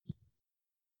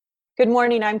Good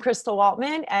morning. I'm Crystal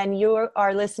Waltman, and you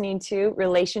are listening to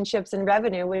Relationships and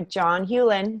Revenue with John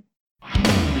Hewlin.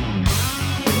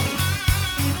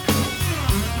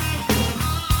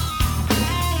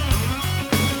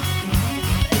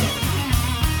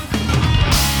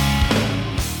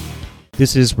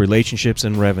 This is Relationships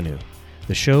and Revenue,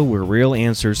 the show where real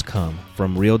answers come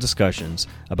from real discussions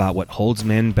about what holds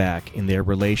men back in their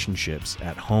relationships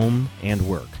at home and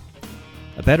work.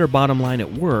 A better bottom line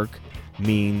at work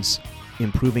means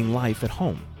improving life at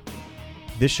home.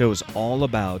 This show is all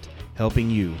about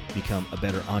helping you become a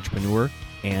better entrepreneur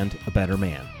and a better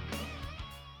man.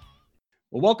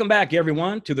 Well, welcome back,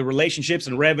 everyone, to the Relationships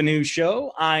and Revenue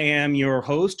Show. I am your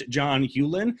host, John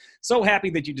Hewlin. So happy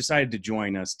that you decided to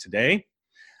join us today.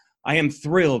 I am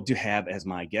thrilled to have as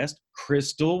my guest,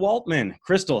 Crystal Waltman.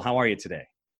 Crystal, how are you today?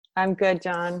 I'm good,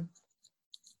 John.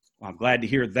 Well, I'm glad to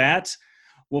hear that.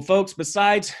 Well, folks,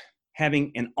 besides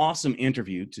having an awesome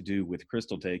interview to do with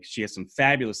Crystal today, she has some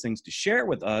fabulous things to share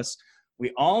with us,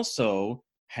 we also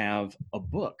have a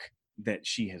book that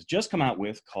she has just come out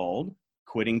with called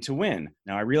Quitting to Win.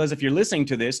 Now, I realize if you're listening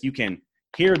to this, you can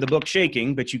hear the book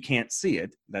shaking, but you can't see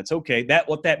it. That's okay.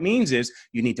 What that means is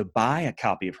you need to buy a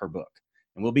copy of her book.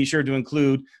 And we'll be sure to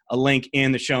include a link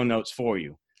in the show notes for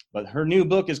you. But her new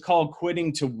book is called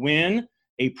Quitting to Win,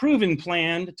 a proven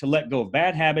plan to let go of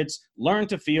bad habits, learn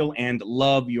to feel, and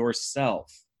love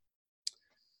yourself.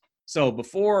 So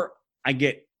before I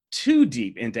get too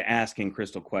deep into asking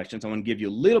Crystal questions, I want to give you a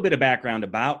little bit of background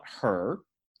about her.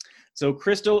 So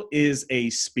Crystal is a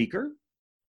speaker,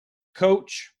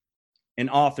 coach, and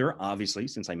author, obviously,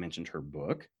 since I mentioned her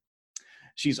book.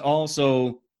 She's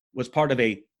also was part of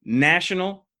a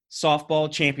national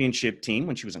softball championship team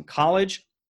when she was in college.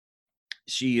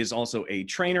 She is also a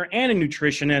trainer and a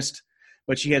nutritionist,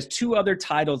 but she has two other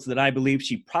titles that I believe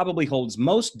she probably holds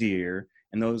most dear,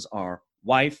 and those are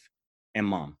wife and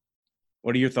mom.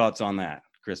 What are your thoughts on that,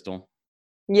 Crystal?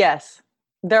 Yes,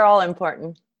 they're all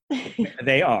important.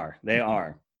 They are.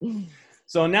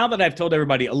 So now that I've told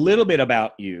everybody a little bit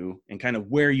about you and kind of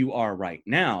where you are right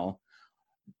now,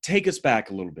 take us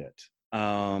back a little bit.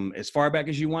 As far back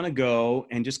as you want to go,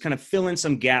 and just kind of fill in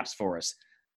some gaps for us.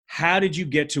 How did you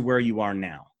get to where you are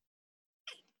now?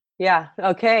 Yeah,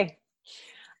 okay.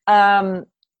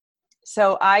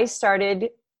 So I started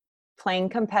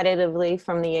playing competitively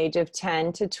from the age of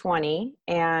 10 to 20,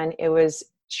 and it was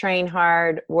train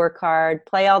hard, work hard,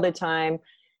 play all the time.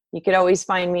 You could always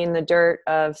find me in the dirt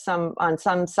on some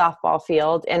softball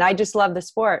field. And I just loved the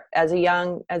sport. As a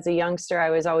youngster, I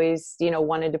was always,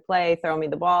 wanted to play, throw me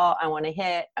the ball. I want to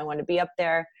hit. I want to be up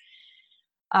there.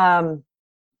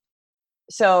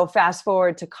 So fast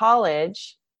forward to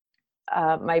college,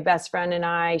 my best friend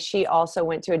and she also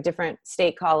went to a different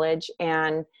state college,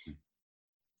 and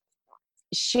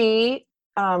she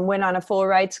went on a full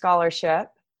ride scholarship,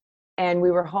 and we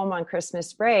were home on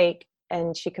Christmas break,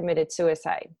 and she committed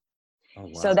suicide. Oh,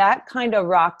 wow. So that kind of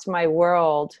rocked my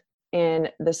world in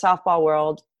the softball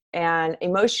world. And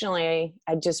emotionally,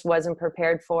 I just wasn't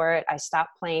prepared for it. I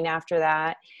stopped playing after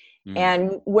that.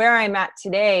 And where I'm at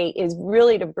today is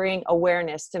really to bring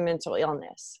awareness to mental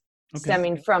illness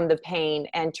stemming from the pain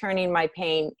and turning my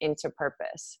pain into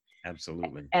purpose.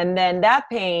 Absolutely. And then that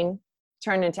pain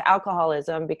turned into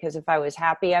alcoholism, because if I was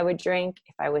happy, I would drink.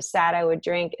 If I was sad, I would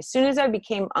drink. As soon as I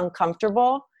became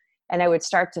uncomfortable and I would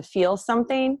start to feel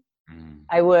something,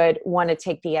 I would want to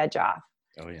take the edge off.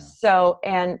 Oh, yeah. So,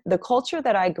 and the culture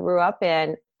that I grew up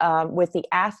in with the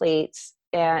athletes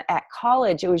at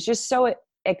college, it was just so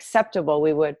acceptable.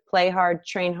 We would play hard,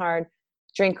 train hard,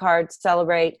 drink hard,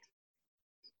 celebrate,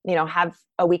 have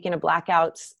a weekend of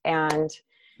blackouts. And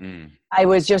I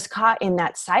was just caught in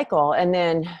that cycle. And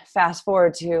then fast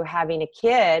forward to having a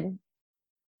kid,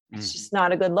 it's just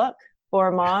not a good look for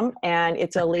a mom, and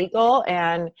it's illegal.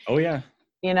 And, oh yeah,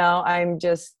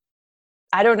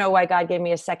 I don't know why God gave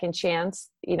me a second chance,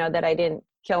 that I didn't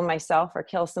kill myself or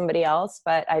kill somebody else,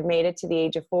 but I made it to the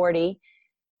age of 40.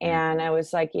 And I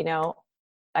was like,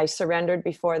 I surrendered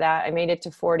before that. I made it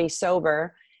to 40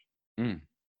 sober.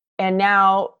 And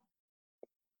now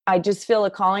I just feel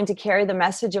a calling to carry the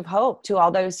message of hope to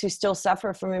all those who still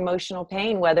suffer from emotional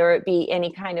pain, whether it be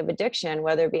any kind of addiction,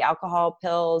 whether it be alcohol,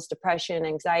 pills, depression,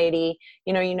 anxiety.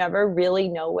 You never really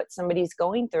know what somebody's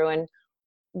going through, and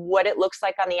what it looks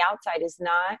like on the outside is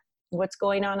not what's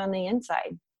going on the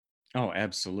inside. Oh,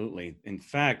 absolutely. In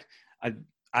fact,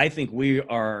 I think we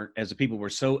are, as a people, we're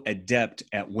so adept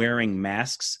at wearing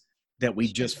masks that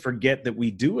we just forget that we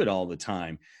do it all the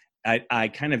time. I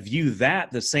kind of view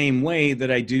that the same way that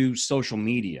I do social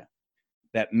media,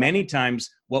 that many times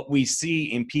what we see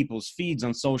in people's feeds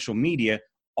on social media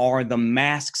are the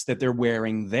masks that they're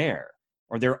wearing there.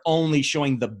 or they're only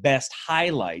showing the best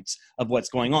highlights of what's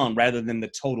going on rather than the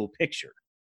total picture.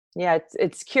 Yeah,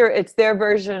 it's their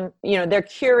version, they're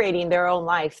curating their own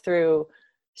life through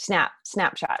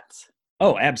snapshots.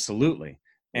 Oh, absolutely.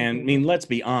 And I mean, let's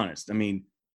be honest. I mean,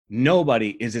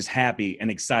 nobody is as happy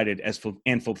and excited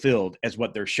and fulfilled as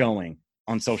what they're showing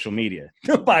on social media.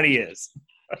 Nobody is.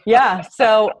 Yeah.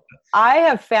 So I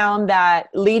have found that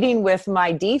leading with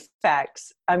my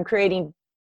defects, I'm creating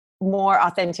more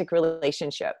authentic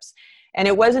relationships. And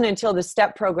it wasn't until the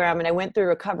STEP program and I went through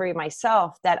recovery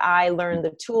myself that I learned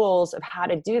the tools of how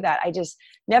to do that. I just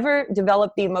never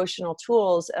developed the emotional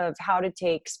tools of how to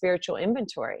take spiritual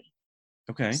inventory.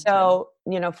 Okay. So,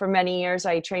 for many years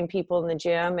I trained people in the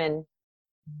gym and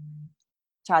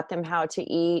taught them how to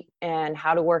eat and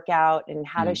how to work out and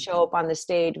how to show up on the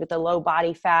stage with a low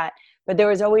body fat. But there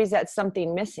was always that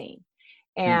something missing.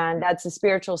 And that's the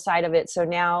spiritual side of it. So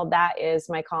now that is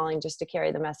my calling, just to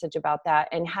carry the message about that.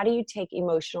 And how do you take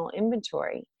emotional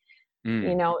inventory?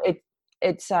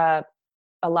 It's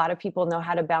a lot of people know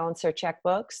how to balance their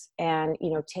checkbooks and,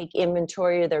 take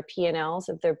inventory of their P&Ls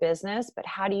of their business, but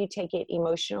how do you take it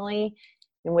emotionally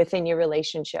and within your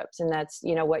relationships? And that's,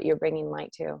 what you're bringing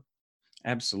light to.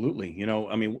 Absolutely.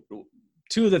 I mean,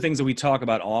 two of the things that we talk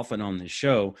about often on this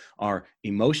show are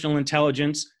emotional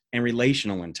intelligence and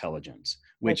relational intelligence,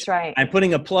 which That's right. I'm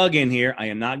putting a plug in here. I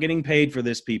am not getting paid for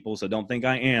this, people, so don't think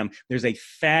I am. There's a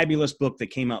fabulous book that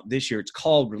came out this year. It's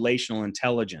called Relational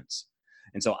Intelligence.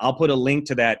 And so I'll put a link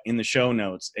to that in the show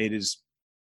notes. It is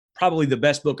probably the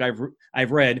best book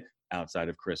I've read outside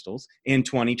of Crystal's in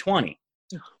 2020.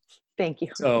 Thank you.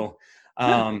 So,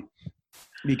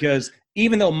 because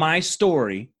even though my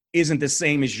story isn't the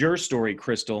same as your story,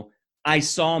 Crystal, I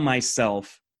saw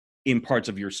myself in parts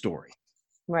of your story.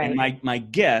 Right. And my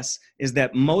guess is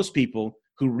that most people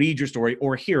who read your story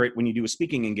or hear it when you do a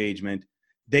speaking engagement,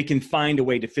 they can find a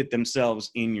way to fit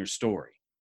themselves in your story.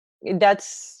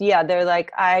 They're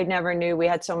like, I never knew we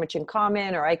had so much in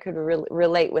common, or I could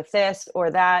relate with this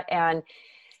or that. And,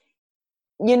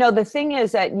 the thing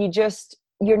is that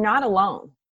you're not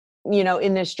alone,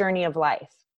 in this journey of life.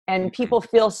 And people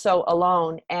feel so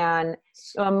alone. And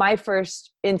my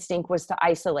first instinct was to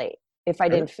isolate if I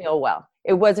didn't feel well.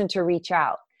 It wasn't to reach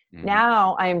out. Mm-hmm.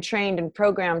 Now I am trained and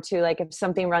programmed to, like, if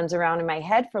something runs around in my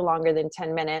head for longer than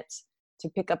 10 minutes, to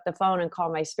pick up the phone and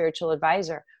call my spiritual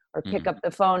advisor, or pick up the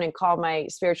phone and call my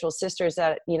spiritual sisters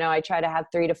that, I try to have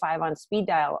 3 to 5 on speed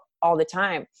dial all the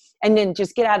time, and then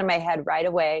just get out of my head right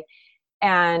away.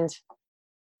 And,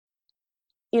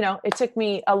 it took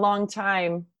me a long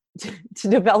time to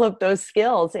develop those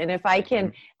skills. And if I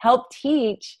can help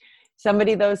teach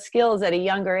somebody those skills at a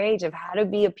younger age of how to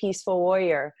be a peaceful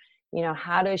warrior,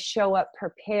 how to show up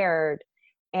prepared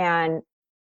and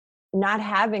not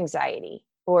have anxiety,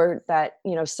 or that,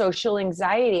 social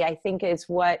anxiety, I think is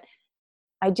what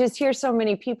I just hear so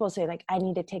many people say, like, I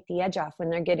need to take the edge off when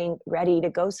they're getting ready to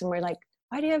go somewhere. Like,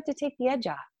 why do you have to take the edge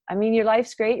off? I mean, your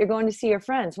life's great. You're going to see your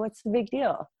friends. What's the big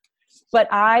deal? But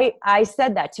I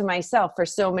said that to myself for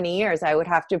so many years. I would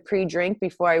have to pre-drink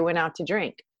before I went out to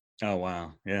drink. Oh,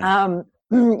 wow. Yeah.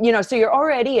 So you're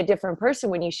already a different person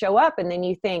when you show up, and then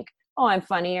you think, oh, I'm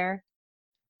funnier,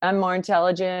 I'm more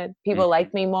intelligent, people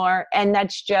like me more. And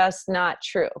that's just not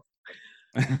true.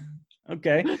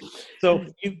 Okay. So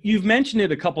you've mentioned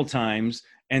it a couple times.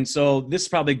 And so this is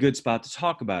probably a good spot to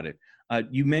talk about it.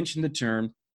 You mentioned the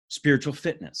term spiritual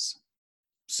fitness.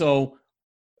 So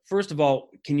first of all,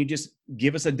 can you just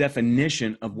give us a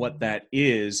definition of what that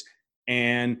is,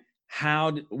 and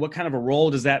what kind of a role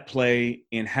does that play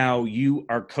in how you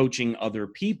are coaching other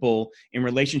people in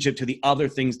relationship to the other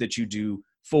things that you do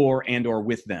for and or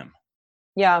with them?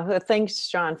 Yeah. Well, thanks,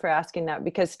 John, for asking that,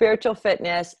 because spiritual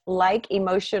fitness, like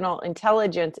emotional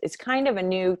intelligence, is kind of a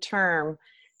new term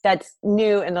that's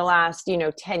new in the last,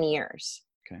 10 years.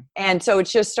 Okay. And so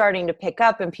it's just starting to pick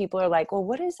up, and people are like, well,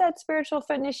 what is that spiritual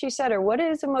fitness you said? Or what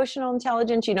is emotional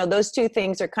intelligence? Those two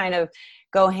things are kind of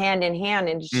go hand in hand,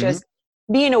 and it's just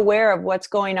being aware of what's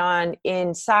going on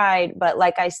inside. But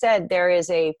like I said, there is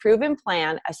a proven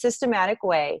plan, a systematic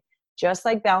way, just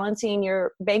like balancing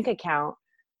your bank account,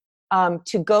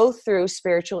 to go through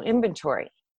spiritual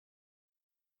inventory.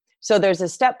 So there's a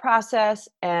step process,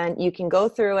 and you can go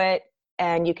through it,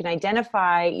 and you can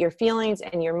identify your feelings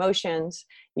and your emotions.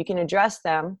 You can address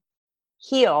them,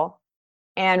 heal,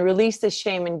 and release the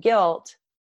shame and guilt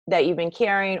that you've been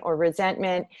carrying, or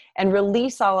resentment, and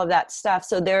release all of that stuff.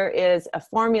 So there is a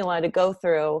formula to go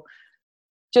through,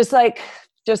 just like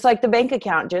the bank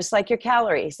account, just like your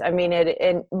calories. I mean,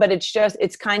 but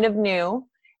it's kind of new.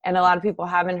 And a lot of people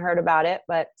haven't heard about it,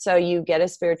 but so you get a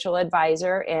spiritual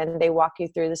advisor and they walk you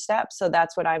through the steps. So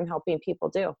that's what I'm helping people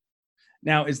do.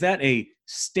 Now, is that a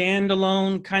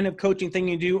standalone kind of coaching thing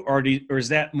you do, or is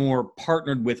that more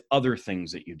partnered with other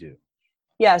things that you do?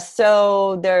 Yes.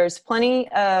 So there's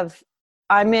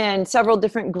I'm in several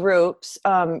different groups,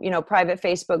 private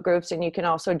Facebook groups, and you can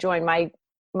also join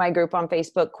my group on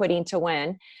Facebook, Quitting to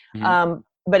Win. Mm-hmm.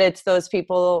 But it's those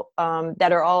people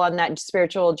that are all on that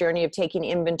spiritual journey of taking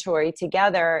inventory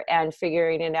together and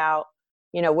figuring it out,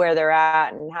 where they're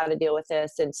at and how to deal with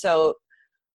this. And so,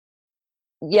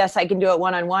 yes, I can do it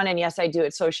one-on-one, and yes, I do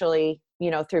it socially,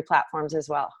 through platforms as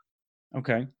well.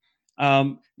 Okay.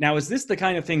 Now, is this the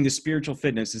kind of thing, the spiritual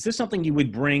fitness, is this something you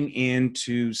would bring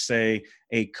into, say,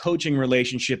 a coaching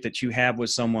relationship that you have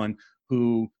with someone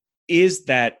who is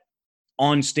that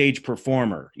on-stage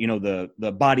performer, the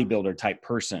bodybuilder type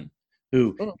person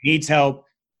who needs help,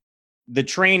 the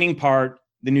training part,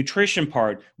 the nutrition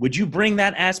part? Would you bring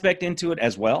that aspect into it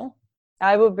as well?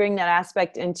 I will bring that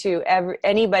aspect into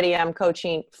anybody I'm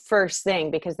coaching first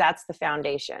thing, because that's the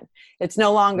foundation. It's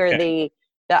no longer the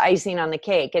icing on the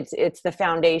cake. It's the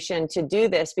foundation to do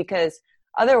this, because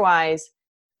otherwise,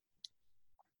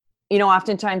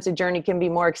 oftentimes the journey can be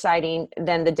more exciting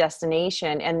than the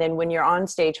destination. And then when you're on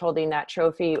stage holding that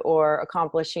trophy or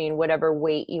accomplishing whatever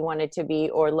weight you want it to be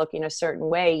or looking a certain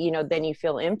way, then you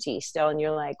feel empty still. And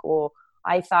you're like, well,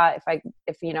 I thought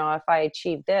if I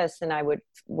achieved this, then I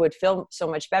would feel so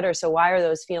much better. So why are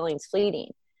those feelings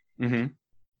fleeting? Mm-hmm.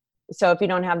 So if you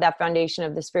don't have that foundation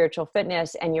of the spiritual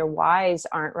fitness and your whys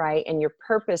aren't right and your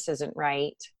purpose isn't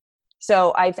right.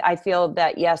 So I feel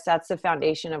that, yes, that's the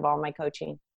foundation of all my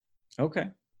coaching. Okay.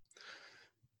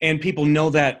 And people know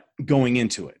that going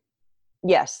into it.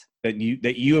 Yes. That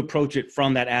you approach it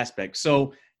from that aspect.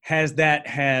 So has that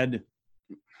had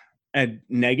a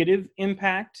negative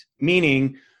impact?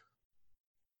 Meaning,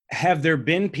 have there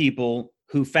been people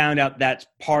who found out that's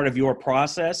part of your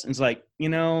process and it's like,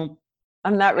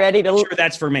 I'm not ready to sure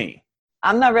that's for me.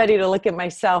 I'm not ready to look at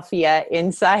myself yet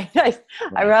inside.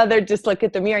 I rather just look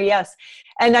at the mirror. Yes.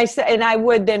 And I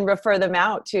would then refer them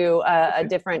out to a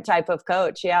different type of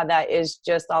coach. Yeah. That is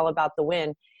just all about the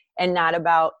win and not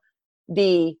about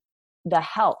the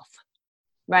health,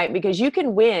 right? Because you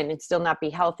can win and still not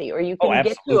be healthy, or you can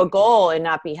get to a goal and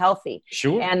not be healthy.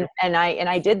 Sure. And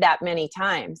I did that many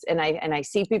times, and I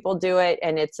see people do it,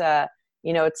 and it's a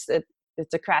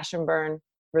crash and burn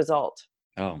result.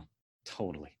 Oh,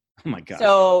 totally. Oh my God.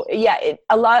 So yeah,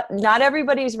 not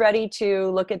everybody's ready to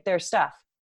look at their stuff.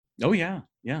 Oh yeah.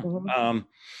 Yeah. Mm-hmm.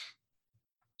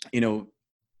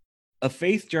 A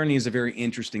faith journey is a very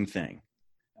interesting thing.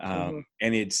 And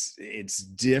it's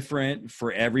different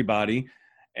for everybody.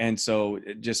 And so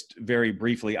just very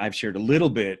briefly, I've shared a little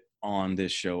bit on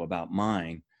this show about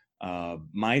mine.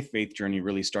 My faith journey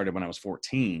really started when I was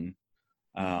 14.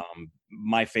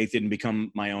 My faith didn't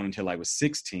become my own until I was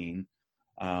 16.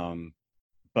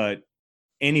 But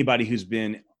anybody who's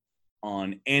been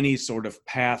on any sort of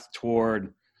path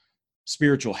toward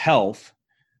spiritual health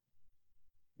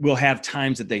will have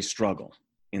times that they struggle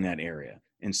in that area.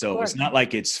 And so it's not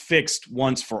like it's fixed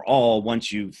once for all.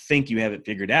 Once you think you have it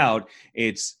figured out,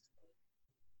 it's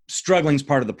struggling's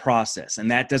part of the process.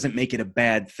 And that doesn't make it a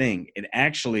bad thing. It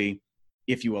actually,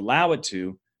 if you allow it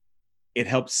to, it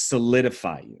helps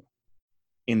solidify you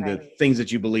in the things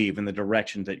that you believe, in the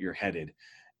directions that you're headed.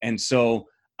 And so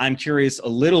I'm curious a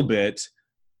little bit,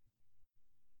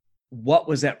 what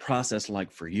was that process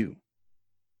like for you?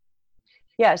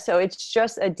 Yeah, so it's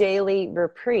just a daily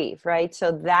reprieve, right?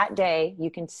 So that day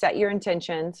you can set your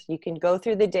intentions, you can go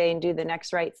through the day and do the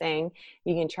next right thing.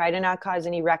 You can try to not cause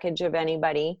any wreckage of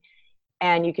anybody,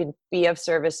 and you can be of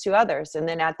service to others. And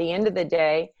then at the end of the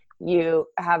day, you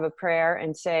have a prayer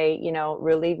and say,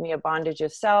 relieve me of bondage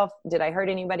of self. Did I hurt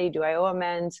anybody? Do I owe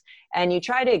amends? And you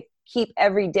try to keep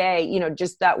every day,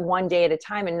 just that one day at a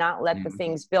time, and not let the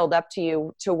things build up to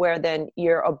you to where then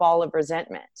you're a ball of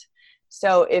resentment.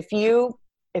 So if you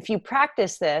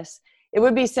practice this, it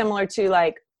would be similar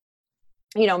to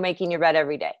making your bed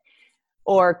every day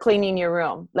or cleaning your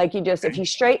room. Like if you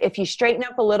straighten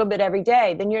up a little bit every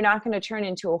day, then you're not going to turn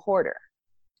into a hoarder.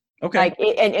 Okay.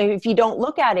 And if you don't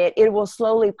look at it, it will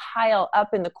slowly pile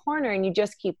up in the corner and you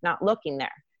just keep not looking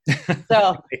there.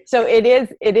 So it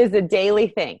is a daily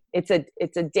thing. It's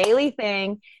a daily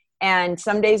thing. And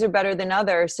some days are better than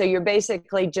others. So you're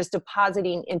basically just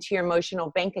depositing into your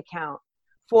emotional bank account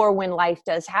for when life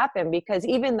does happen, because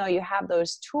even though you have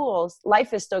those tools,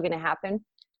 life is still going to happen.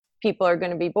 People are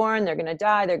going to be born, they're going to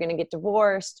die, they're going to get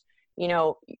divorced, you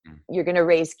know, Mm. you're going to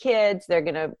raise kids, they're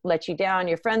going to let you down,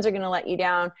 your friends are going to let you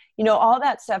down, you know, all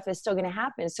that stuff is still going to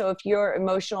happen. So if your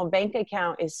emotional bank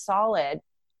account is solid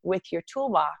with your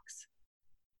toolbox,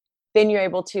 then you're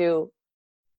able to,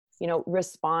 you know,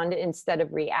 respond instead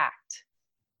of react.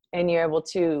 And you're able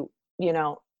to, you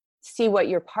know, see what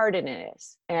your part in it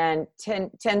is. And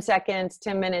 10 seconds,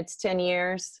 10 minutes, 10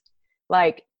 years,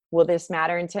 like, will this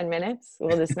matter in 10 minutes?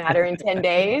 Will this matter in 10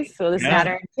 days? Will this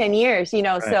matter in 10 years? You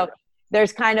know, Right. So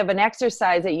there's kind of an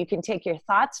exercise that you can take your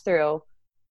thoughts through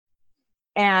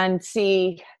and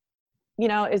see, you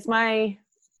know, is my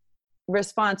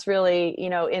response really, you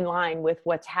know, in line with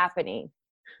what's happening?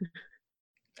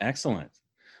 Excellent.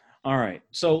 All right.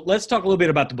 So let's talk a little bit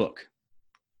about the book,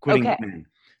 Quitting Okay. Men.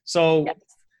 So Yes.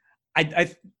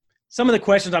 I some of the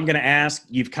questions I'm going to ask,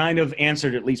 you've kind of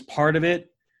answered at least part of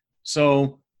it.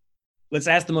 So let's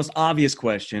ask the most obvious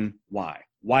question. Why?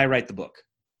 Why write the book?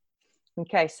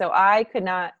 Okay. So I could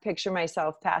not picture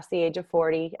myself past the age of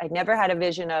 40. I never had a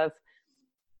vision of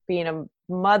being a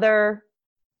mother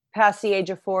past the age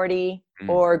of 40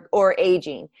 or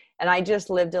aging. And I just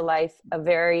lived a life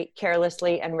very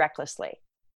carelessly and recklessly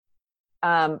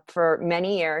for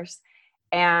many years.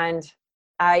 And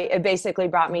it basically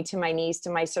brought me to my knees,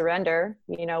 to my surrender,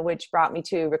 you know, which brought me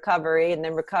to recovery, and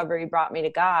then recovery brought me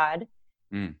to God.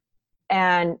 Mm.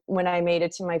 And when I made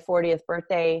it to my 40th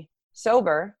birthday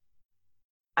sober,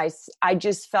 I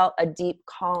just felt a deep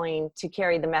calling to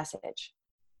carry the message.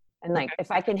 And like,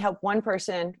 if I can help one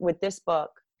person with this book,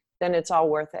 then it's all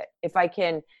worth it. If I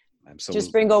can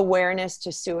just bring awareness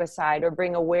to suicide, or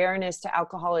bring awareness to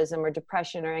alcoholism or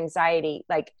depression or anxiety,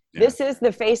 like this is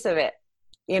the face of it.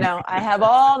 You know, I have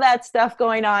all that stuff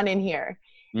going on in here.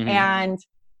 Mm-hmm. And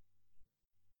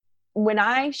when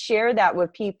I share that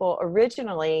with people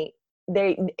originally,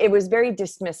 it was very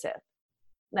dismissive.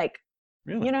 Like,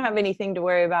 really? You don't have anything to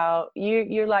worry about.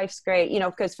 Your life's great, you know,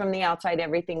 because from the outside,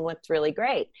 everything looked really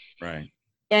great. Right.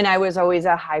 And I was always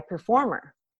a high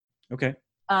performer. Okay.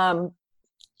 But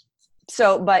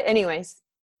anyways,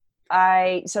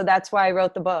 so that's why I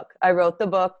wrote the book. I wrote the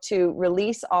book to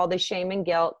release all the shame and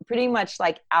guilt, pretty much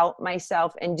like out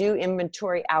myself and do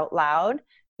inventory out loud,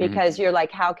 because you're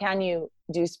like, how can you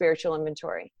do spiritual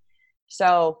inventory?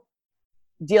 So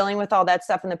dealing with all that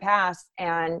stuff in the past,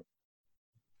 and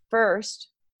first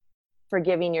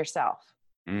forgiving yourself.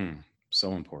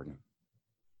 So important.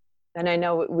 And I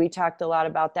know we talked a lot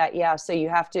about that. Yeah. So you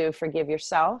have to forgive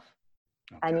yourself,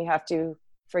 and you have to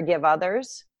forgive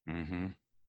others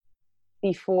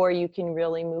before you can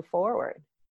really move forward.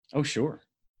 Oh, sure.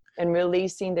 And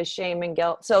releasing the shame and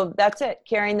guilt. So that's it.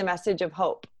 Carrying the message of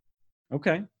hope.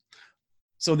 Okay.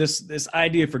 So this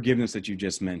idea of forgiveness that you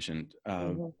just mentioned,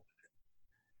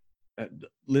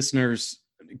 listeners,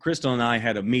 Crystal and I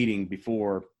had a meeting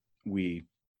before we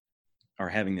are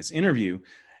having this interview.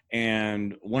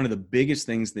 And one of the biggest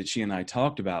things that she and I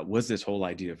talked about was this whole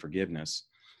idea of forgiveness.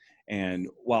 And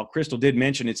while Crystal did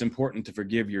mention it's important to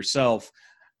forgive yourself,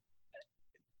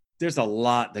 there's a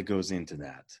lot that goes into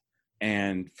that.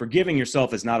 And forgiving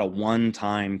yourself is not a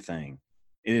one-time thing.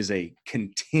 It is a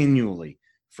continually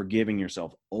forgiving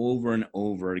yourself over and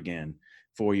over again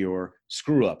for your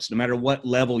screw-ups. No matter what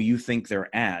level you think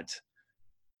they're at,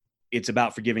 it's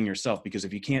about forgiving yourself, because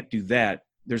if you can't do that,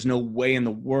 there's no way in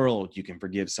the world you can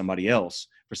forgive somebody else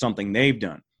for something they've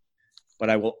done. But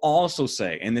I will also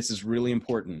say, and this is really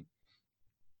important,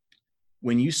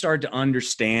 when you start to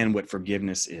understand what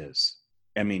forgiveness is,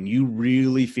 I mean, you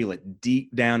really feel it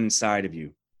deep down inside of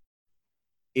you,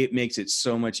 it makes it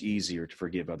so much easier to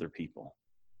forgive other people.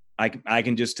 I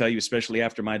can just tell you, especially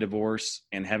after my divorce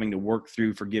and having to work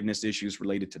through forgiveness issues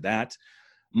related to that,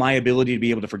 my ability to be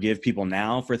able to forgive people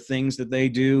now for things that they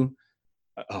do,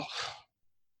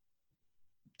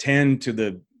 10 to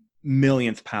the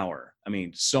millionth power. I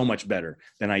mean, so much better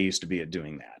than I used to be at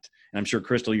doing that. And I'm sure,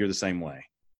 Crystal, you're the same way.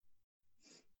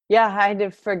 Yeah, I had to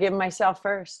forgive myself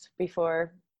first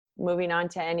before moving on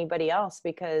to anybody else,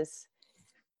 because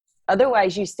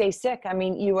otherwise you stay sick. I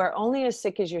mean, you are only as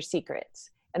sick as your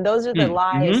secrets. And those are the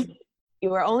lies.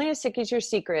 You are only as sick as your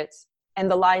secrets and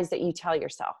the lies that you tell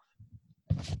yourself.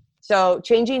 So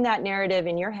changing that narrative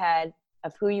in your head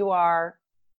of who you are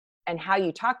and how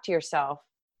you talk to yourself,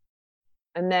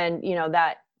 and then, you know,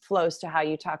 that flows to how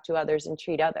you talk to others and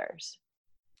treat others.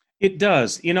 It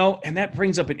does, you know, and that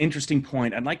brings up an interesting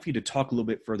point. I'd like for you to talk a little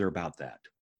bit further about that.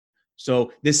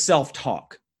 So this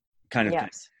self-talk kind of thing.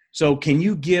 So can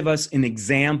you give us an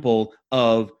example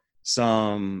of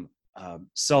some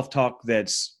self-talk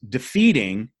that's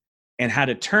defeating and how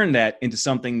to turn that into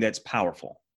something that's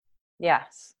powerful?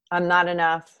 Yes. I'm not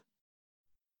enough.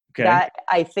 Okay. That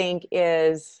I think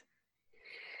is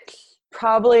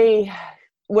probably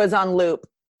was on loop.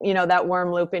 You know, that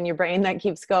worm loop in your brain that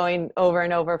keeps going over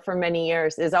and over for many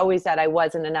years is always that I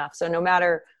wasn't enough. So no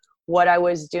matter what I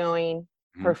was doing,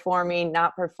 performing,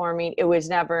 not performing, it was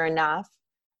never enough.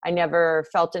 I never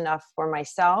felt enough for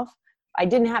myself. I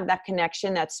didn't have that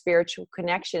connection, that spiritual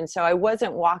connection. So I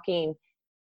wasn't walking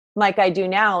like I do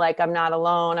now, like I'm not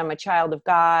alone. I'm a child of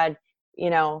God. You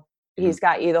know, he's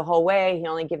got you the whole way. He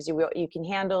only gives you what you can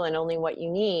handle and only what you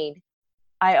need.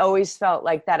 I always felt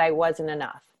like that I wasn't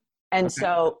enough. And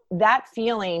so that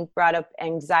feeling brought up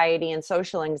anxiety and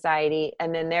social anxiety,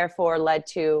 and then therefore led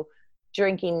to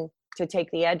drinking to take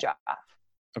the edge off.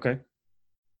 Okay.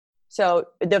 So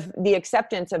the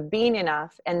acceptance of being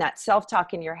enough and that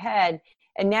self-talk in your head.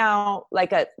 And now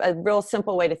like a real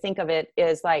simple way to think of it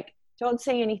is like, don't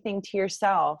say anything to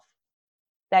yourself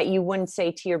that you wouldn't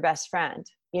say to your best friend,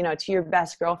 you know, to your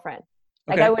best girlfriend.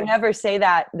 Like I would never say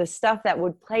that. The stuff that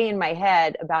would play in my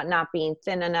head about not being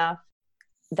thin enough,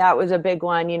 that was a big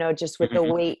one, you know, just with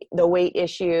the weight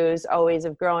issues always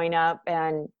of growing up,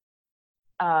 and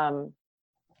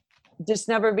just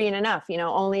never being enough, you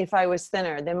know, only if I was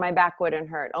thinner, then my back wouldn't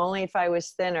hurt. Only if I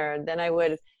was thinner, then I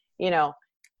would, you know,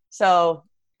 so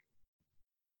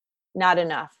not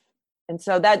enough. And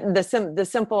so that the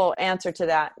simple answer to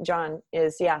that, John,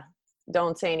 is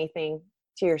don't say anything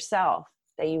to yourself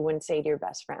that you wouldn't say to your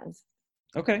best friends.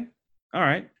 Okay. All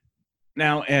right.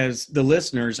 Now, as the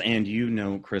listeners and you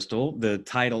know, Crystal, the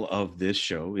title of this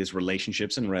show is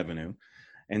Relationships and Revenue.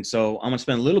 And so I'm going to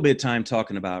spend a little bit of time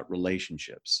talking about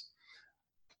relationships.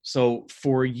 So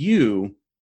for you,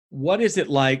 what is it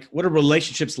like? What are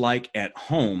relationships like at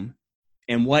home?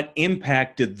 And what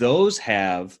impact did those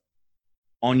have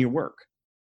on your work?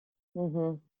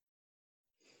 Mm-hmm.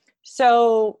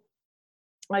 So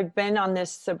I've been on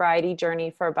this sobriety journey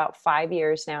for about 5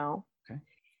 years now. Okay.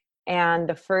 And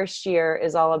the first year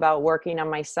is all about working on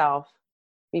myself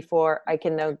before I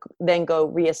can then go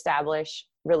reestablish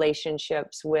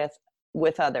relationships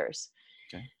with others.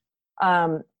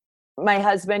 Okay. My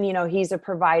husband, you know, he's a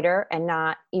provider and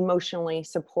not emotionally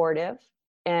supportive.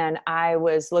 And I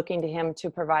was looking to him to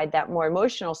provide that more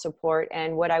emotional support.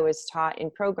 And what I was taught in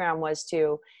program was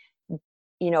to,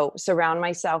 you know, surround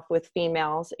myself with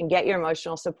females and get your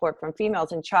emotional support from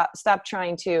females, and stop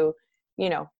trying to, you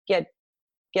know,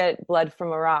 get blood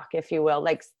from a rock, if you will,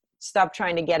 like stop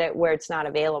trying to get it where it's not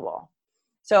available.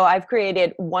 So I've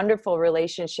created wonderful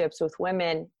relationships with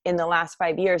women in the last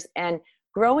 5 years. And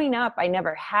growing up, I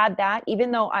never had that,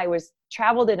 even though I was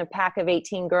traveled in a pack of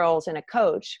 18 girls and a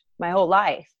coach my whole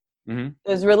life. Mm-hmm.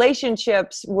 Those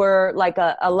relationships were like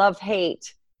a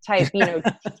love-hate type, you know,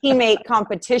 teammate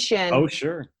competition. Oh,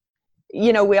 sure.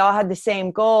 You know, we all had the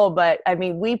same goal, but I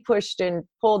mean, we pushed and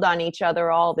pulled on each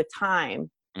other all the time.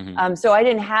 Mm-hmm. So I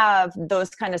didn't have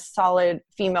those kind of solid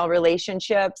female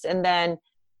relationships. And then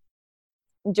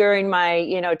during my,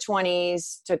 you know,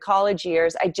 20s to college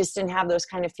years, I just didn't have those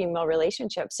kind of female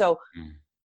relationships. So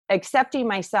accepting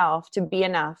myself to be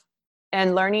enough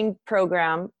and learning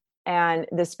program and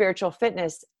the spiritual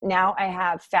fitness, now I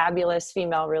have fabulous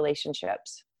female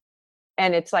relationships.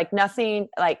 And it's like nothing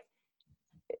I've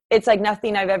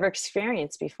ever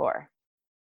experienced before.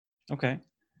 Okay.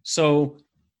 So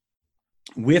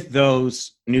with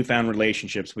those newfound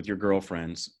relationships with your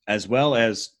girlfriends, as well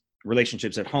as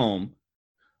relationships at home,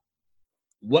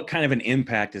 what kind of an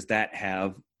impact does that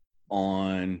have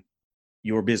on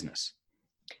your business?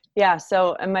 Yeah.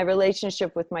 So, and my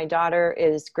relationship with my daughter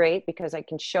is great because I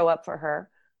can show up for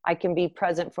her. I can be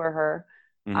present for her.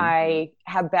 Mm-hmm. I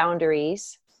have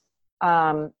boundaries,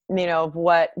 you know, of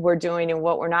what we're doing and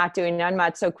what we're not doing. I'm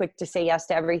not so quick to say yes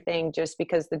to everything just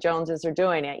because the Joneses are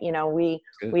doing it. You know, we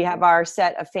have our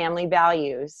set of family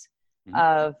values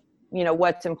of, you know,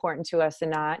 what's important to us and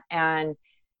not. And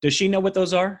does she know what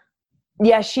those are?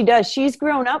 Yes, she does. She's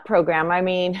grown up program. I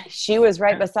mean, she was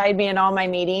right beside me in all my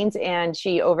meetings, and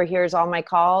she overhears all my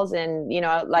calls. And, you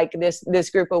know, like this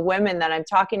group of women that I'm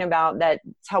talking about that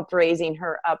helped raising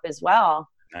her up as well.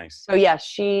 Nice. So yes,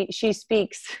 she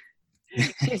speaks,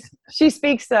 she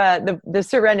speaks the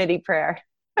serenity prayer.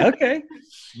 Okay.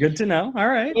 Good to know. All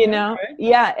right. You know, right.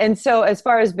 Yeah. And so as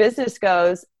far as business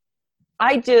goes,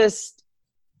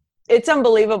 it's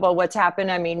unbelievable what's happened.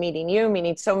 I mean,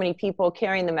 meeting so many people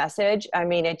carrying the message. I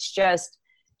mean, it's just,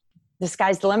 the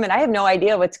sky's the limit. I have no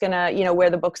idea what's going to, you know, where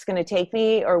the book's going to take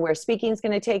me or where speaking is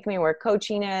going to take me, where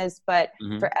coaching is. But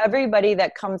for everybody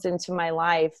that comes into my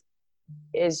life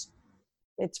it's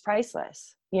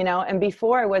priceless, you know, and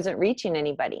before I wasn't reaching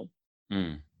anybody.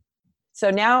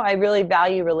 So now I really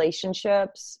value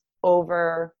relationships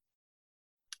over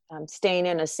staying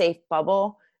in a safe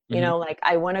bubble. You know, like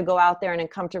I want to go out there in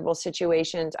uncomfortable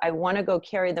situations. I want to go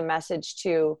carry the message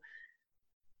to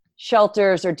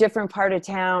shelters or different part of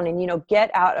town and, you know, get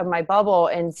out of my bubble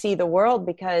and see the world,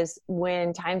 because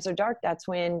when times are dark, that's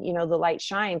when, you know, the light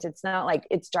shines. It's not like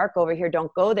it's dark over here,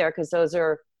 don't go there, because those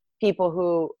are people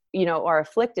who, you know, are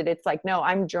afflicted. It's like, no,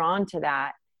 I'm drawn to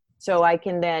that. So I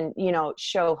can then, you know,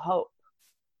 show hope.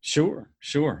 Sure.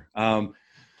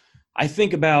 I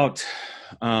think about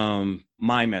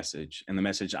my message and the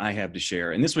message I have to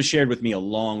share. And this was shared with me a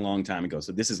long, long time ago.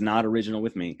 So this is not original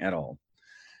with me at all.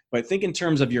 But think in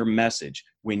terms of your message.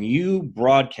 When you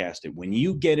broadcast it, when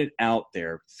you get it out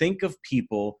there, think of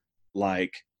people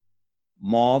like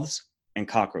moths and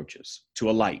cockroaches to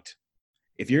a light.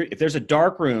 If there's a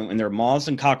dark room and there are moths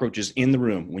and cockroaches in the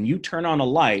room, when you turn on a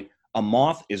light, a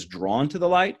moth is drawn to the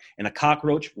light and a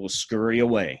cockroach will scurry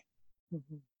away.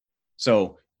 Mm-hmm.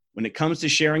 So when it comes to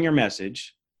sharing your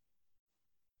message,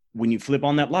 when you flip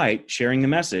on that light, sharing the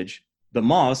message, the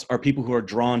moths are people who are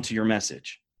drawn to your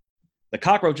message. The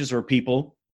cockroaches are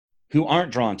people who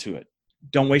aren't drawn to it.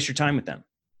 Don't waste your time with them.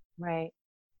 Right.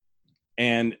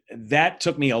 And that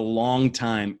took me a long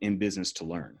time in business to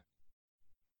learn.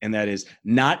 And that is,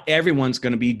 not everyone's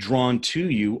going to be drawn to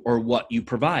you or what you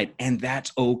provide. And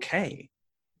that's okay.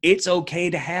 It's okay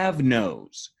to have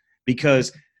no's,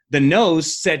 because the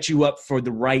no's set you up for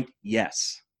the right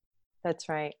yes. That's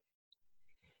right.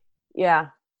 Yeah.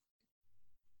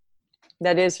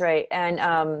 That is right.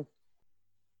 And,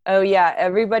 oh yeah,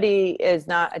 everybody is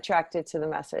not attracted to the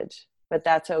message, but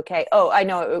that's okay. Oh, I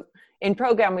know. In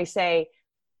program, we say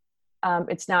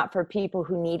it's not for people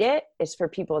who need it. It's for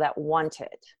people that want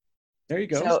it. There you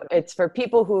go. So it's for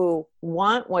people who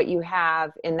want what you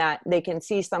have, in that they can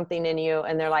see something in you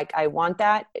and they're like, I want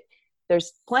that.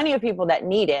 There's plenty of people that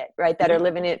need it, right? That are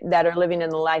living in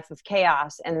the life of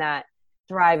chaos and that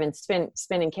thrive and spin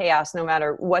in chaos no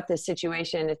matter what the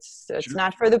situation. It's Sure.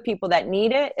 Not for the people that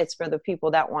need it, it's for the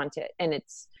people that want it. And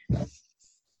it's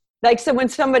like, so when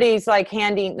somebody's like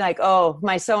handing, like, oh,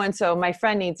 my so-and-so, my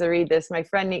friend needs to read this, my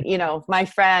friend my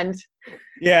friend.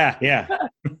 Yeah.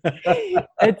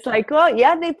 It's like, well,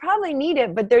 yeah, they probably need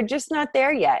it, but they're just not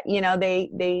there yet. You know,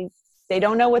 they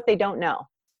don't know what they don't know.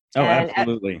 Oh, and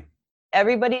absolutely.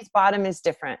 Everybody's bottom is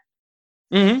different.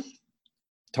 Mm-hmm.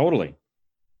 Totally.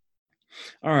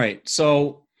 All right.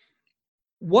 So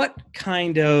what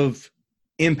kind of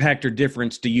impact or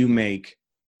difference do you make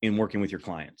in working with your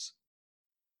clients?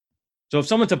 So if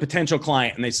someone's a potential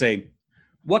client and they say,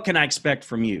 what can I expect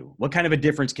from you? What kind of a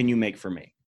difference can you make for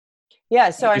me? Yeah.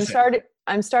 So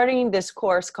I'm starting this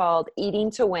course called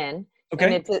Eating to Win.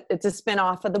 Okay. And it's a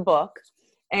spin-off of the book.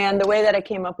 And the way that I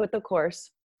came up with the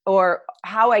course, or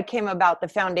how I came about the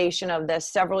foundation of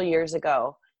this several years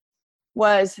ago,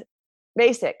 was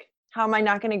basic. How am I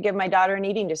not going to give my daughter an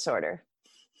eating disorder?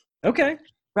 Okay.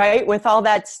 Right? With all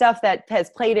that stuff that has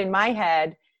played in my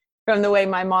head from the way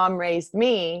my mom raised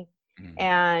me.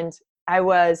 And I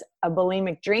was a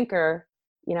bulimic drinker.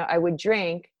 You know, I would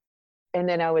drink and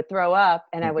then I would throw up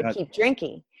and I would keep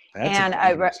drinking. And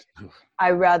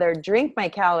I rather drink my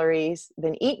calories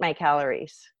than eat my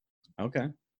calories. Okay.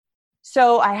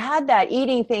 So I had that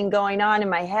eating thing going on in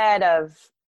my head of,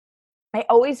 I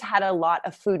always had a lot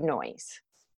of food noise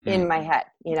in my head,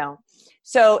 you know?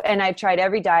 So, and I've tried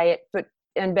every diet,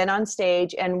 and been on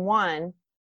stage and won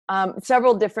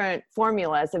several different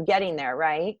formulas of getting there.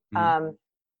 Right.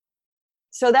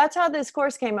 So that's how this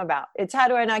course came about. It's how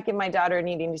do I not give my daughter an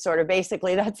eating disorder?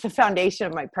 Basically, that's the foundation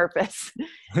of my purpose.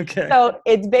 Okay. So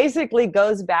it basically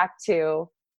goes back to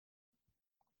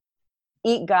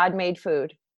eat God-made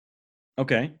food.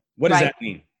 Okay. What does that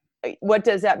mean? What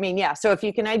does that mean? Yeah. So if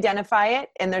you can identify it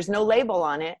and there's no label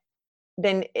on it,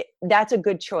 then that's a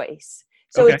good choice.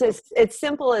 So it's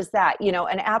simple as that. You know,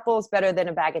 an apple is better than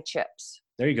a bag of chips.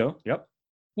 There you go. Yep.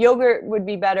 Yogurt would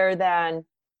be better than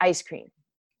ice cream.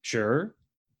 Sure.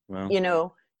 Well, you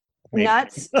know, maybe.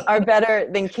 Nuts are better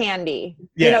than candy.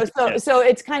 Yeah, you know, so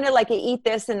it's kind of like you eat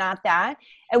this and not that.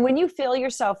 And when you fill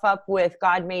yourself up with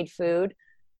God-made food,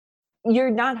 you're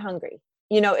not hungry.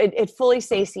 You know, it fully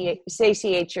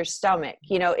satiates your stomach.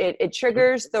 You know, it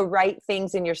triggers the right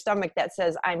things in your stomach that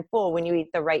says, I'm full, when you eat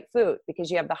the right food,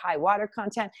 because you have the high water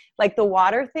content. Like the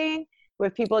water thing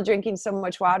with people drinking so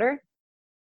much water.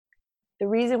 The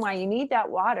reason why you need that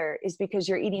water is because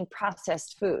you're eating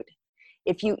processed food.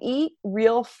 If you eat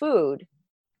real food,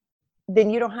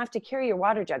 then you don't have to carry your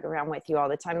water jug around with you all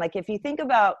the time. Like if you think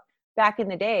about back in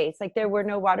the day, it's like there were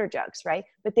no water jugs, right?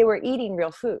 But they were eating real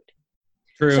food.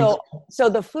 True. So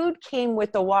the food came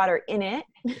with the water in it.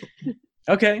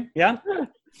 Okay. Yeah.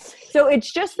 So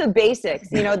it's just the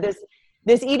basics, you know,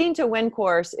 This Eating to Win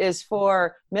course is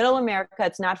for middle America.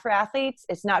 It's not for athletes.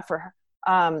 It's not for,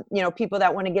 people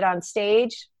that want to get on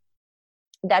stage.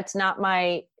 That's not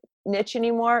my niche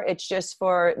anymore. It's just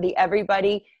for the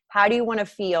everybody. How do you want to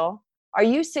feel? Are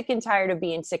you sick and tired of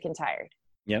being sick and tired?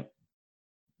 Yep.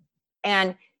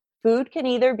 And food can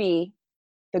either be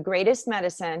the greatest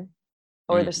medicine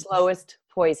or the slowest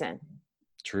poison.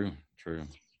 True.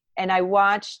 And I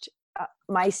watched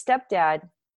my stepdad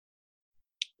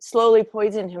slowly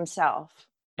poison himself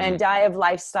and die of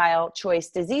lifestyle choice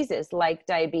diseases like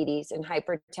diabetes and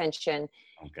hypertension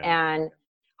and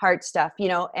heart stuff,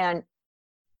 and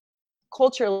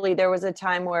culturally there was a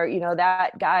time where,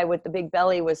 that guy with the big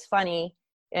belly was funny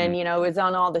and, was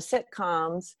on all the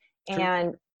sitcoms. True.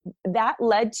 And that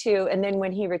led to, and then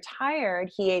when he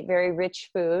retired, he ate very rich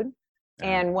food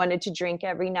and wanted to drink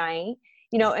every night,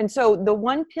 and so the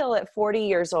one pill at 40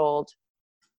 years old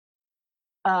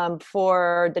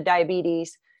for the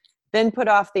diabetes, then put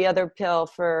off the other pill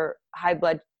for high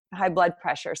blood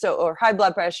pressure. Or high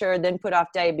blood pressure, then put off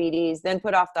diabetes, then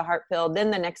put off the heart pill, then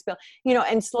the next pill,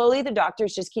 and slowly the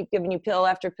doctors just keep giving you pill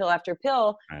after pill after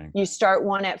pill. Right. You start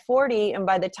one at 40, and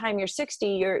by the time you're 60,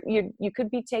 you could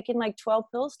be taking like 12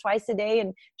 pills twice a day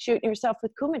and shooting yourself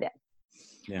with Coumadin.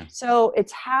 Yeah. So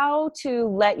it's how to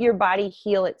let your body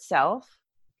heal itself.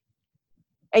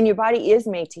 And your body is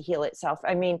made to heal itself.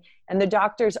 I mean, and the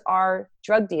doctors are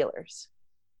drug dealers.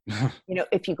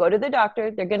 If you go to the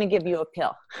doctor, they're going to give you a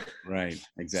pill. Right,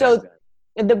 exactly.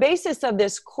 So the basis of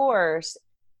this course,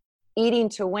 Eating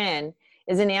to Win,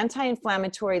 is an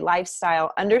anti-inflammatory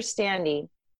lifestyle understanding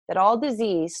that all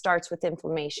disease starts with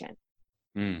inflammation.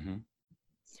 Mm-hmm.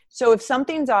 So if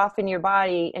something's off in your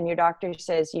body and your doctor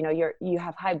says, you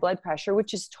have high blood pressure,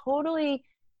 which is totally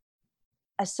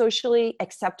a socially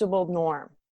acceptable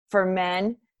norm for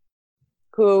men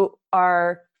who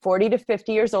are 40 to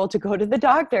 50 years old to go to the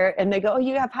doctor, and they go, oh,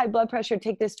 you have high blood pressure,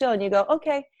 take this pill. And you go,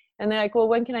 okay. And they're like, well,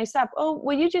 when can I stop? Oh,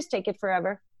 well, you just take it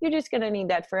forever. You're just going to need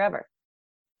that forever.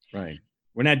 Right.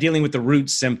 We're not dealing with the root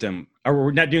symptom, or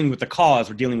we're not dealing with the cause.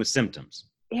 We're dealing with symptoms.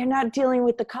 You're not dealing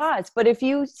with the cause. But if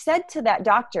you said to that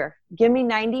doctor, give me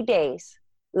 90 days,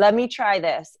 let me try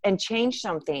this and change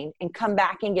something and come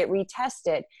back and get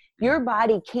retested, your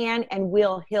body can and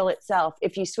will heal itself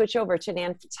if you switch over to an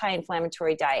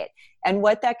anti-inflammatory diet. And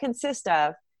what that consists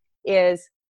of is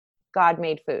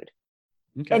God-made food.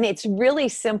 Okay. And it's really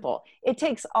simple. It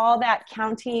takes all that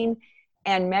counting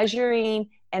and measuring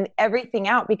and everything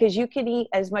out, because you can eat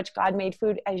as much God-made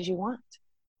food as you want.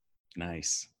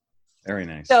 Nice. Very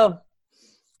nice. So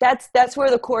that's where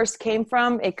the course came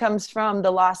from. It comes from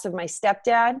the loss of my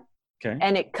stepdad. Okay.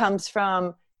 And it comes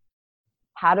from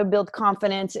how to build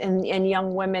confidence in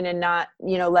young women and not,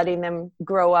 letting them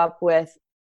grow up with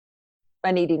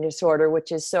an eating disorder,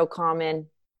 which is so common,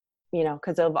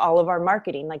 because of all of our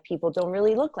marketing. Like, people don't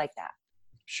really look like that.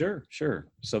 Sure.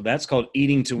 So that's called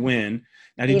Eating to Win.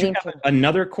 Now, did you have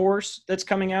another course that's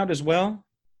coming out as well?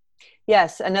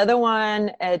 Yes, another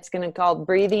one. It's going to called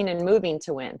Breathing and Moving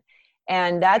to Win.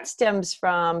 And that stems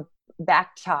from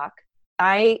back talk.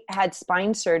 I had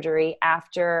spine surgery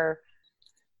after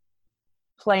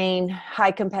playing high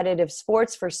competitive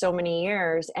sports for so many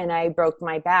years, and I broke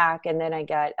my back, and then I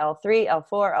got L3,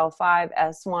 L4, L5,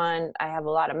 S1. I have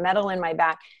a lot of metal in my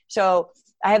back. So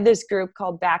I have this group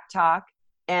called Back Talk,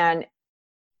 and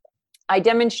I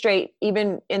demonstrate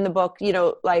even in the book,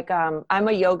 I'm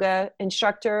a yoga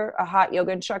instructor, a hot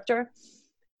yoga instructor,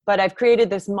 but I've created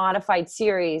this modified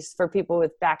series for people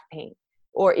with back pain,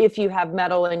 or if you have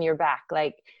metal in your back,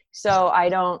 so I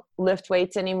don't lift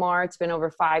weights anymore. It's been over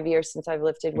 5 years since I've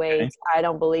lifted weights. I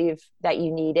don't believe that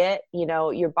you need it.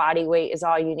 Your body weight is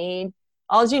all you need.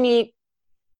 All you need,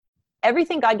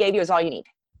 everything God gave you is all you need.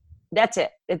 That's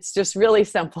it. It's just really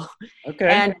simple. Okay.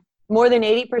 And more than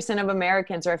 80% of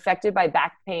Americans are affected by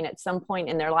back pain at some point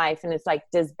in their life. And it's like,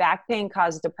 does back pain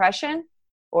cause depression,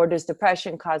 or does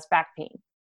depression cause back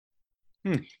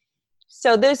pain?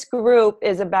 So this group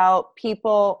is about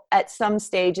people at some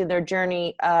stage in their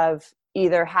journey of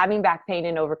either having back pain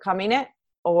and overcoming it,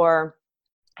 or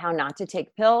how not to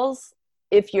take pills.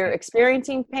 If you're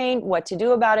experiencing pain, what to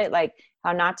do about it, like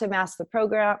how not to mask the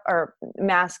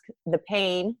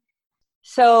pain.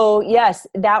 So yes,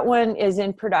 that one is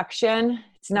in production.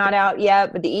 It's not out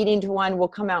yet, but the Eating to Win will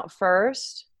come out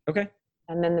first. Okay.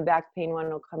 And then the back pain one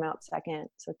will come out second.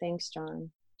 So thanks,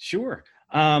 John. Sure.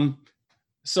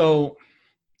 So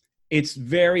it's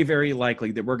very, very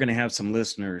likely that we're going to have some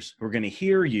listeners who are going to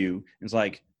hear you. And it's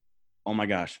like, oh my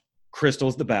gosh,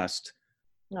 Crystal's the best.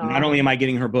 Not only am I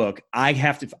getting her book, I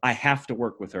have to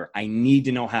work with her. I need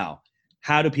to know how.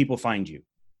 How do people find you?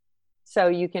 So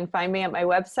you can find me at my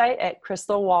website at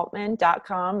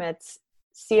crystalwaltman.com. It's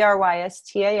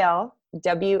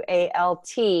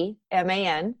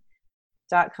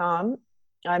CrystalWaltman.com.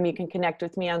 You can connect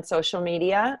with me on social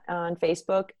media, on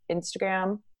Facebook,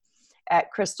 Instagram,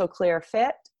 at Crystal Clear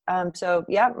Fit. So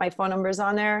yeah, my phone number is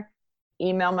on there.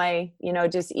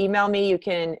 Just email me. You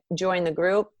can join the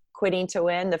group, Quitting to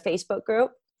Win, the Facebook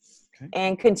group,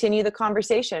 and continue the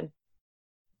conversation.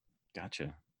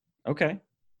 Gotcha. Okay.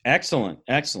 Excellent.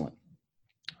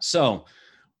 So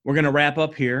we're going to wrap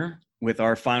up here with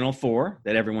our final four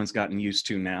that everyone's gotten used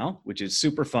to now, which is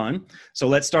super fun. So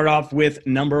let's start off with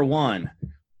number 1.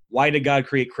 Why did God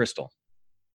create Crystal?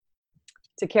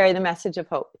 To carry the message of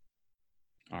hope.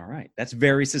 All right. That's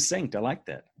very succinct. I like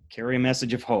that. Carry a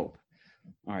message of hope.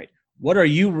 All right. What are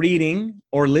you reading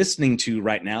or listening to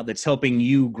right now that's helping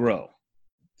you grow?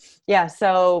 Yeah.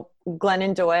 So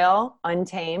Glennon Doyle,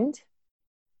 Untamed,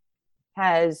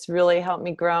 has really helped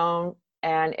me grow.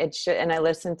 And I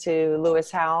listen to Lewis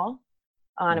Howell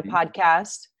on a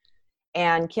podcast,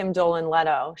 and Kim Dolan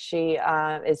Leto. She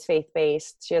is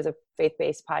faith-based. She has a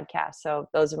faith-based podcast. So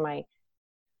those are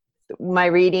my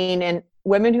reading. And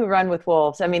Women Who Run with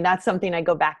Wolves. I mean, that's something I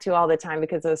go back to all the time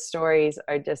because those stories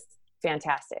are just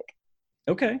fantastic.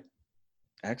 Okay.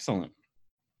 Excellent.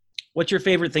 What's your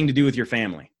favorite thing to do with your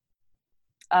family?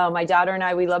 My daughter and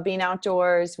I, we love being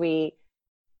outdoors. We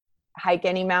hike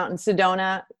any mountain.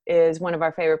 Sedona is one of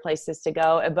our favorite places to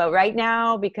go. But right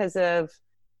now, because of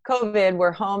COVID,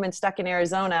 we're home and stuck in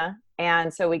Arizona.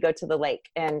 And so we go to the lake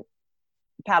and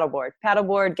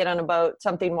paddleboard, get on a boat,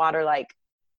 something water-like.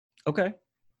 Okay.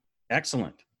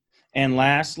 Excellent. And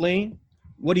lastly,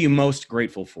 what are you most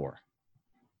grateful for?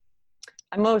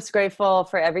 I'm most grateful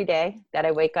for every day that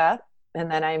I wake up and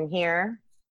that I'm here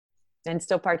and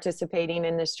still participating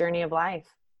in this journey of life.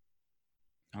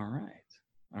 All right.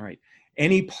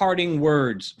 Any parting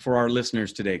words for our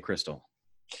listeners today, Crystal?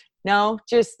 No,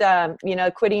 just,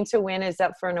 Quitting to Win is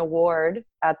up for an award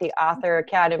at the Author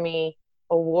Academy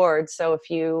Awards. So if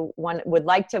you would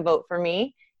like to vote for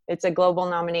me, it's a global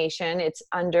nomination. It's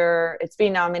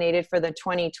being nominated for the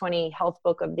 2020 Health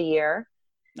Book of the Year.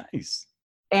 Nice.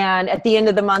 And at the end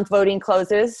of the month, voting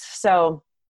closes. So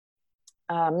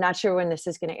I'm not sure when this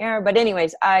is going to air. But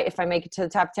anyways, if I make it to the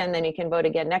top 10, then you can vote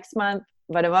again next month.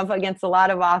 But I'm up against a lot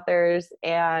of authors,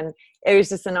 and it was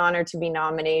just an honor to be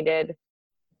nominated.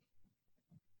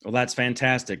 Well, that's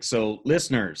fantastic. So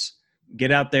listeners,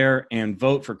 get out there and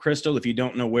vote for Crystal. If you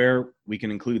don't know where, we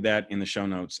can include that in the show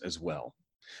notes as well.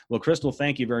 Well, Crystal,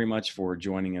 thank you very much for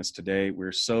joining us today.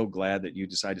 We're so glad that you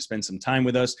decided to spend some time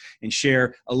with us and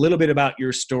share a little bit about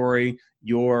your story,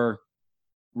 your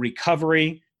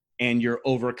recovery, and your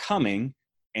overcoming.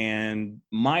 And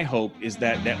my hope is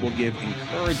that that will give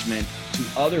encouragement to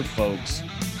other folks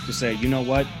to say, you know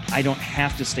what? I don't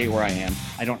have to stay where I am.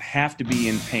 I don't have to be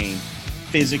in pain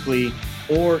physically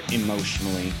or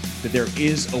emotionally, that there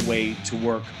is a way to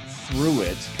work through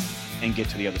it and get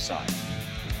to the other side.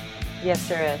 Yes,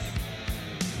 there is.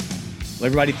 Well,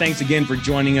 everybody, thanks again for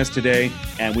joining us today,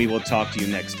 and we will talk to you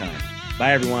next time.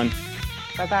 Bye, everyone.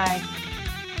 Bye-bye.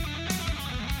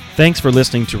 Thanks for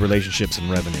listening to Relationships and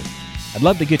Revenue. I'd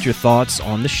love to get your thoughts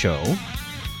on the show.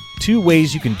 2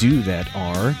 ways you can do that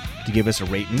are to give us a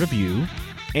rate and review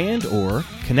and or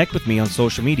connect with me on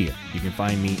social media. You can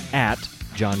find me at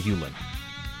John Hewlin.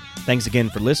 Thanks again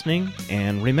for listening,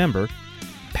 and remember,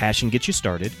 passion gets you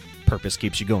started, purpose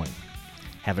keeps you going.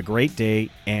 Have a great day,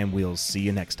 and we'll see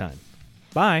you next time.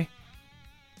 Bye.